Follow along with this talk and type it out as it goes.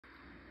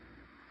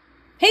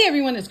Hey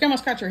everyone, it's Grandma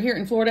Scratcher here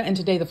in Florida, and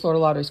today the Florida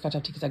Lottery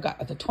scratch-off tickets I got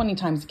are the 20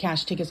 times the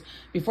cash tickets.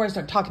 Before I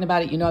start talking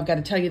about it, you know I've got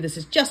to tell you this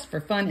is just for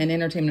fun and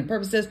entertainment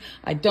purposes.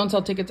 I don't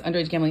sell tickets.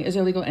 Underage gambling is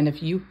illegal, and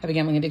if you have a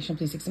gambling addiction,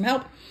 please seek some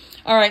help.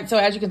 All right, so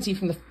as you can see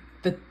from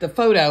the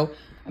photo,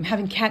 I'm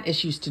having cat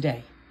issues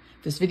today.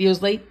 This video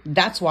is late.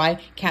 That's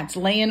why. Cat's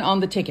laying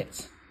on the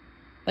tickets.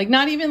 Like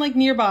not even like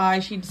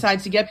nearby. She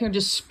decides to get up here and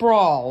just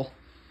sprawl.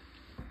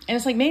 And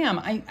it's like, ma'am,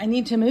 I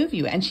need to move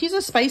you. And she's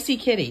a spicy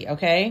kitty,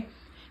 okay?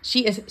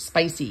 She is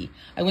spicy.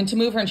 I went to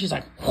move her and she's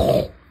like,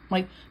 whoa. I'm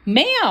like,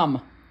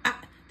 ma'am,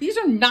 these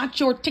are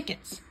nacho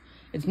tickets.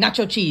 It's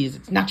nacho cheese.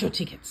 It's nacho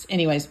tickets.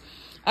 Anyways.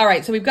 All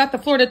right. So we've got the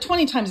Florida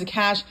 20 times the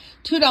cash,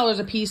 $2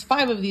 a piece,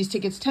 5 of these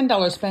tickets,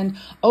 $10 spend.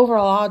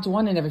 Overall odds,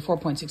 1 in every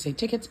 4.68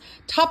 tickets.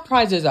 Top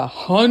prize is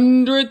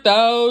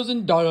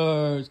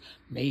 $100,000.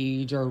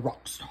 Major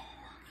rock star.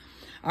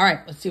 All right.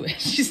 Let's see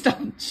what she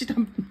stopped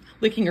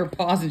licking her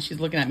paws and she's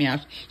looking at me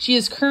now. She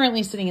is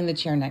currently sitting in the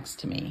chair next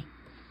to me.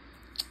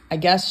 I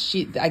guess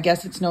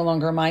it's no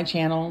longer my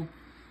channel.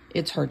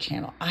 It's her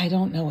channel. I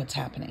don't know what's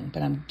happening,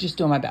 but I'm just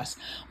doing my best.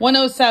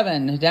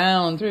 107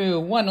 down through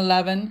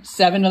 111,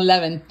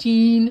 711,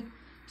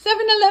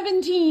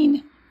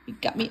 711. You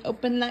got me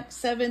open like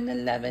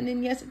 711,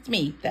 and yes, it's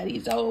me that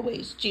he's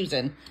always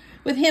choosing.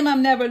 With him,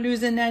 I'm never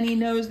losing, and he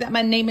knows that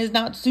my name is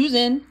not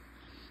Susan.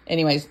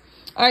 Anyways,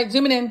 all right,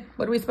 zooming in.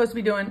 What are we supposed to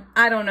be doing?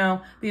 I don't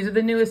know. These are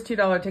the newest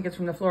 $2 tickets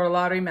from the Florida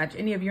Lottery. Match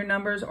any of your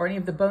numbers or any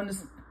of the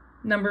bonus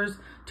numbers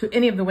to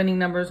any of the winning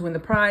numbers, win the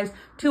prize.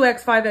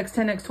 2x, 5x,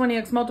 10x,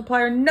 20x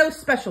multiplier. No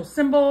special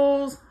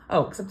symbols.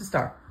 Oh, except the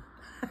star.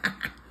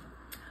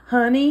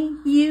 Honey,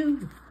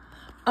 you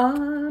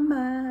are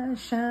my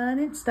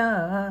shining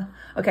star.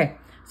 Okay,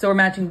 so we're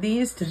matching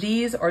these to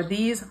these or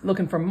these.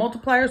 Looking for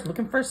multipliers,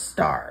 looking for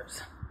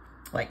stars.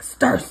 Like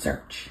Star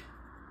Search.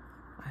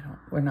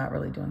 We're not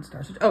really doing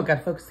Star Search. Oh,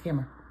 gotta focus the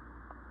camera.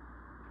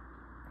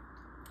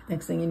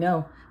 Next thing you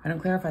know, I don't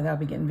clarify that, I'll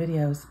be getting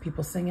videos.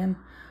 People singing.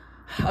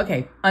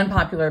 Okay,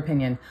 unpopular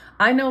opinion.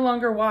 I no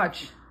longer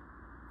watch,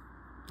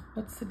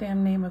 what's the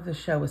damn name of the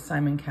show with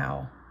Simon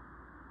Cowell?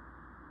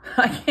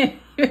 I can't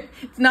even,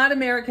 it's not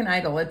American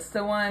Idol. It's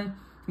the one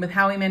with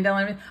Howie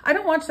Mandel. I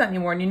don't watch that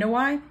anymore. And you know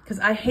why? Because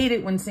I hate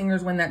it when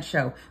singers win that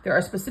show. There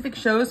are specific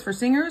shows for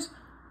singers.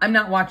 I'm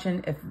not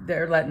watching if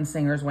they're letting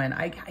singers win.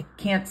 I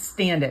can't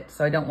stand it,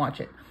 so I don't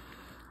watch it.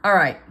 All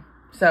right,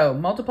 so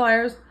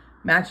multipliers,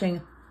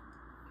 matching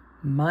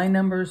my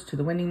numbers to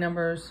the winning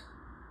numbers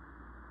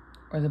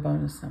or the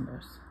bonus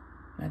numbers.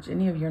 Match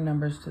any of your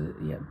numbers to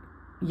the,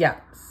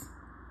 yes.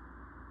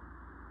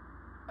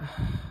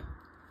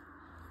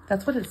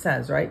 That's what it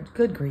says, right?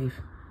 Good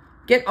grief.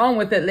 Get on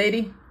with it,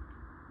 lady.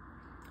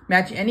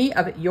 Match any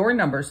of your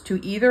numbers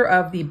to either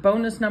of the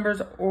bonus numbers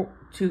or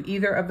to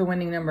either of the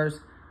winning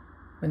numbers.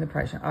 Win the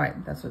prize. All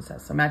right, that's what it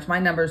says. So match my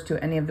numbers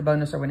to any of the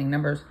bonus or winning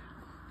numbers.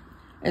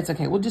 It's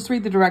okay. We'll just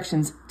read the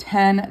directions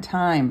 10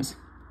 times.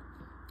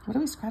 What do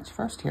we scratch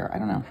first here? I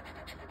don't know.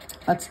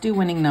 Let's do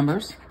winning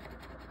numbers.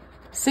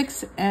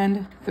 6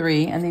 and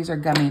 3, and these are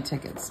gummy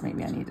tickets.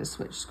 Maybe I need to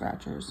switch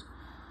scratchers.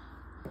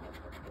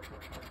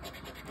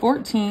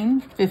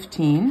 14,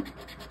 15,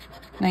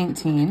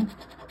 19,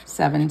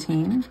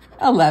 17,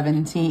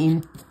 11,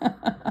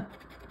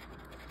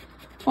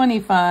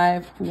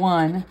 25,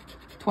 1,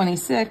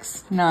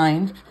 26,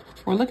 9.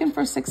 We're looking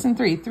for 6 and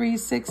 3. 3,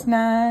 6,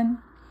 9.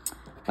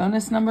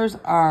 Bonus numbers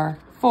are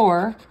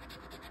 4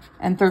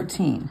 and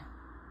 13.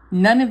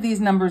 None of these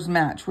numbers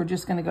match. We're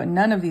just going to go,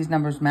 none of these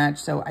numbers match,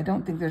 so I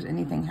don't think there's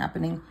anything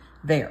happening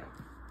there.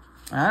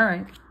 All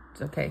right.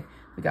 It's okay.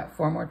 We got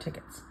 4 more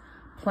tickets.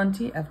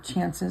 Plenty of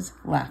chances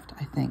left,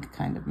 I think,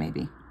 kind of,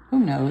 maybe.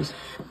 Who knows?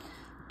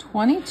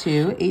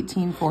 22,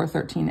 18, 4,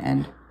 13,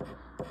 and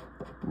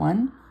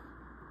 1.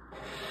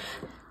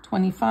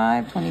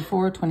 25,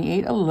 24,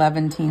 28,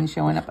 11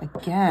 showing up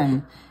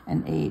again,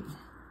 and 8.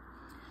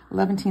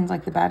 11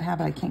 like the bad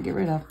habit I can't get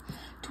rid of.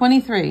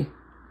 23.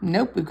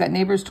 Nope, we've got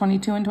neighbors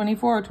 22 and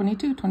 24,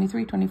 22,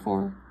 23,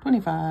 24,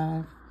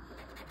 25.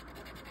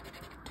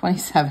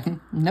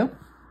 27, nope.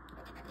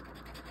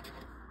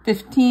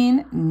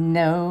 15,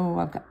 no,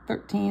 I've got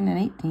 13 and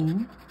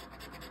 18.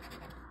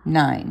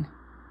 9,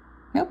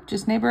 nope,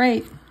 just neighbor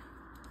 8.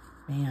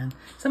 Man,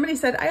 somebody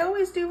said, I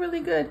always do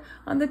really good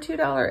on the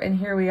 $2, and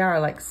here we are,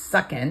 like,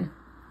 sucking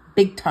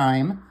big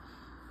time.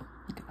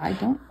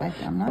 I'm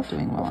not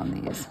doing well on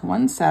these.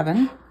 1,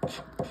 7,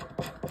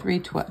 3,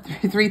 12,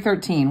 3,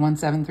 13, 1,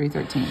 7, 3,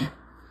 13.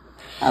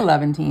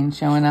 11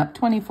 showing up.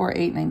 24,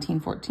 8,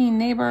 19, 14,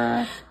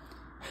 neighbor.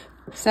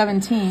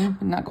 17,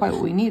 but not quite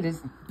what we needed.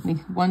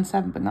 1,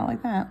 7, but not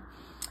like that.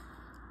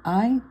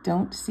 I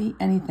don't see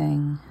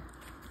anything.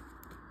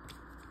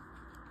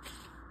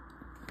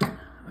 All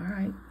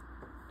right.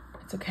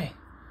 It's okay.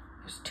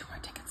 There's 2 more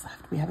tickets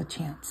left. We have a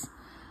chance.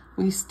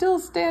 We still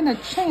stand a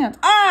chance.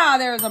 Ah,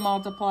 there's a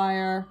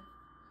multiplier.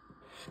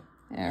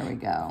 There we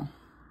go.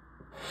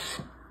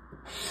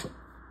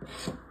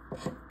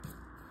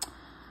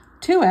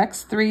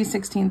 2x, 3,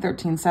 16,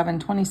 13, 7,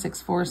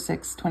 26, 4,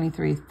 6,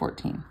 23,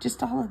 14.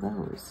 Just all of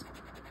those.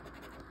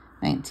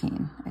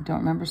 19. I don't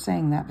remember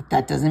saying that, but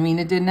that doesn't mean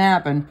it didn't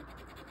happen.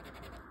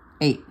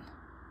 8.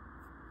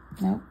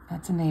 Nope,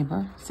 that's a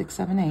neighbor. 6,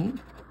 7, 8.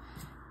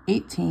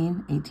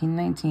 18, 18,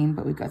 19,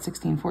 but we've got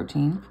 16,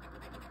 14,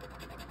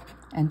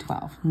 and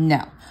 12.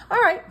 No.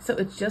 All right, so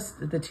it's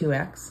just the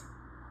 2X.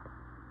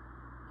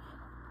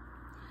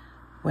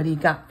 What do you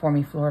got for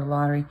me, Florida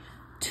Lottery?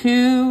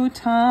 2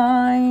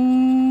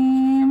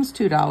 times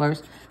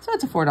 $2. So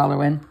it's a $4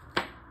 win.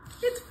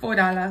 It's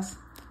 $4.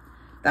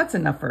 That's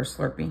enough for a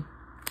Slurpee.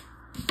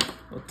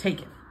 We'll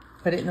take it.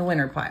 Put it in the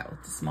winner pile.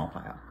 It's a small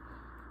pile.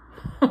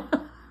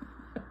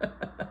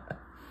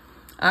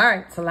 All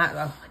right, so oh,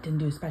 I didn't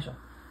do a special.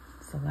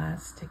 It's the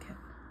last ticket.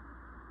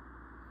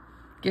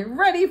 Get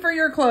ready for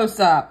your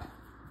close-up.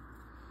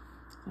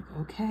 Like,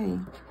 okay.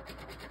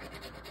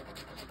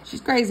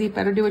 She's crazy.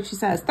 Better do what she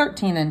says.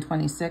 13 and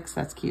 26.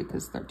 That's cute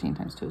because 13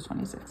 times 2 is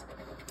 26.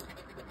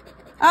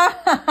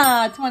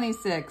 Ah,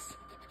 26.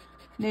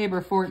 Neighbor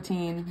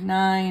 14,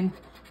 9,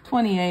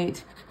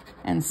 28,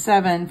 and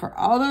 7. For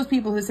all those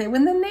people who say,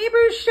 when the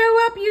neighbors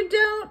show up, you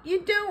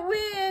don't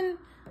win.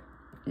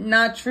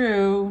 Not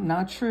true.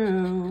 Not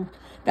true.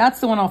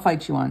 That's the one I'll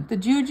fight you on. The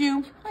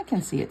Juju, I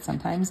can see it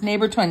sometimes.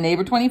 Neighbor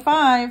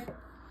 25.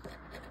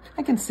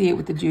 I can see it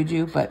with the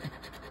Juju, but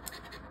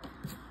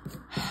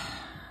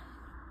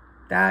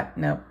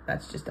nope,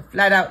 that's just a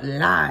flat out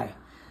lie.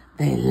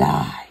 They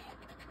lie.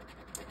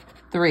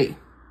 3.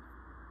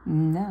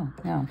 No.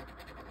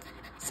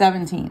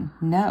 17.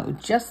 No,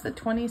 just the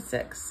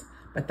 26.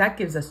 But that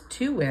gives us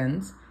 2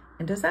 wins.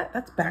 And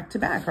that's back to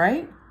back,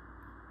 right?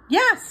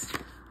 Yes.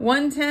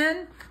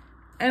 110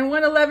 and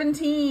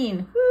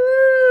 111.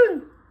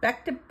 Woo!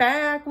 Back to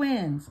back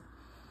wins.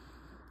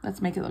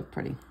 Let's make it look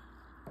pretty.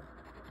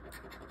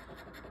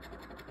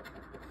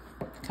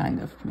 Kind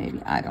of, maybe.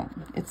 I don't.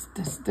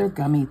 They're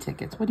gummy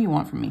tickets. What do you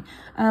want from me?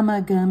 I'm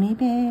a gummy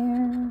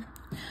bear.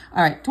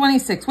 All right,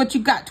 26. What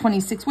you got,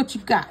 26? What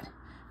you got?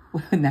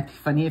 Wouldn't that be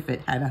funny if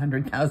it had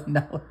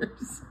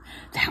 $100,000?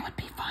 That would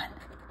be fun.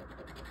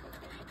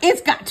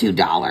 It's got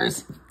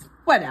 $2.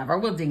 Whatever,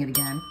 we'll ding it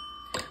again.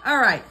 All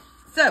right,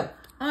 so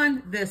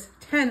on this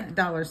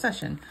 $10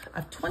 session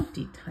of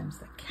 20 times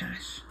the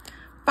cash,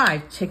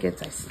 5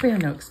 tickets, I spare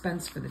no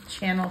expense for the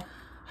channel.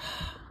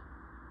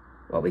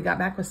 What we got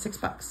back was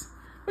 $6,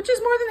 which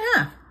is more than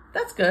half.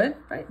 That's good,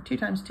 right? 2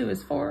 times 2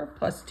 is 4,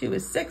 plus 2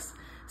 is 6.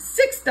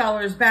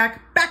 $6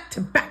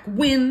 back-to-back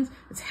wins.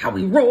 It's how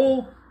we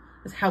roll.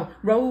 It's how we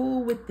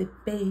roll with it,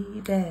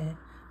 baby.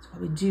 That's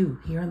what we do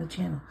here on the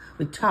channel.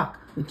 We talk,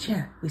 we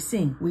chat, we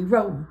sing, we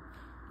roll.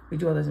 We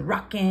do all this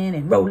rocking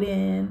and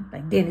rolling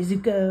like Danny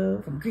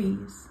Zuko from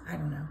Grease. I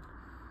don't know.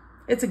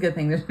 It's a good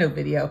thing there's no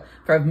video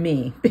for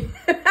me.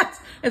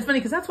 It's funny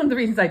because that's one of the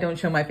reasons I don't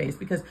show my face,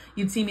 because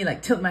you'd see me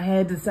like tilt my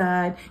head to the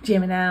side,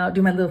 jamming out,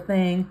 do my little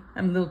thing.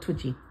 I'm a little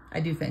twitchy.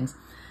 I do things.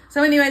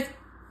 So anyways,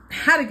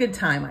 had a good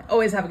time. I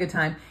always have a good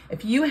time.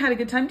 If you had a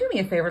good time, do me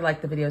a favor,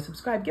 like the video,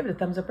 subscribe, give it a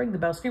thumbs up, ring the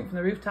bell, scream from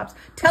the rooftops.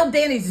 Tell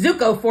Danny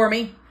Zuko for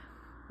me.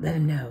 Let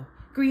him know.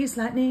 Grease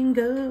lightning,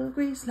 go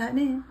grease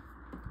lightning.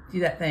 Do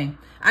that thing.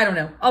 I don't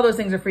know. All those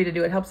things are free to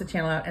do. It helps the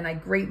channel out, and I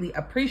greatly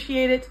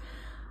appreciate it.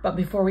 But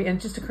before we end,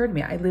 it just occurred to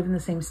me, I live in the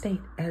same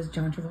state as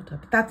John Travolta.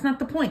 But that's not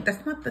the point.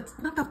 That's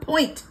not the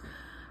point.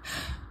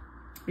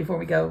 Before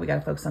we go, we got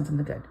to focus on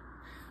something good.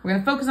 We're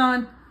going to focus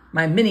on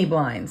my mini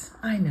blinds.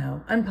 I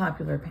know,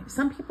 unpopular opinion.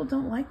 Some people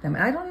don't like them,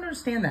 and I don't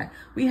understand that.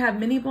 We have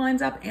mini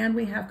blinds up and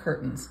we have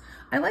curtains.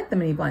 I like the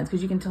mini blinds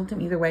because you can tilt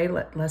them either way,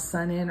 let less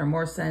sun in or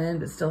more sun in,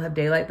 but still have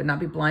daylight, but not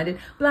be blinded.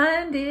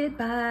 Blinded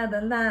by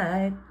the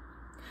light.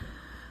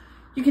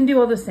 You can do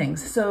all those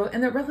things. So,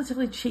 and they're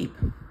relatively cheap.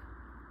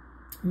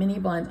 Mini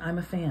blinds, I'm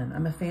a fan.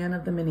 I'm a fan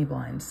of the mini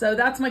blinds. So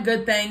that's my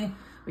good thing.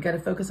 We got to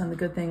focus on the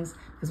good things,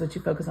 because what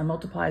you focus on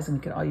multiplies, and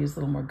we could all use a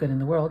little more good in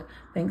the world.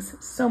 Thanks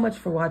so much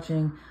for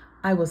watching.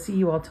 I will see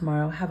you all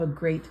tomorrow. Have a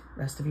great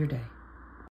rest of your day.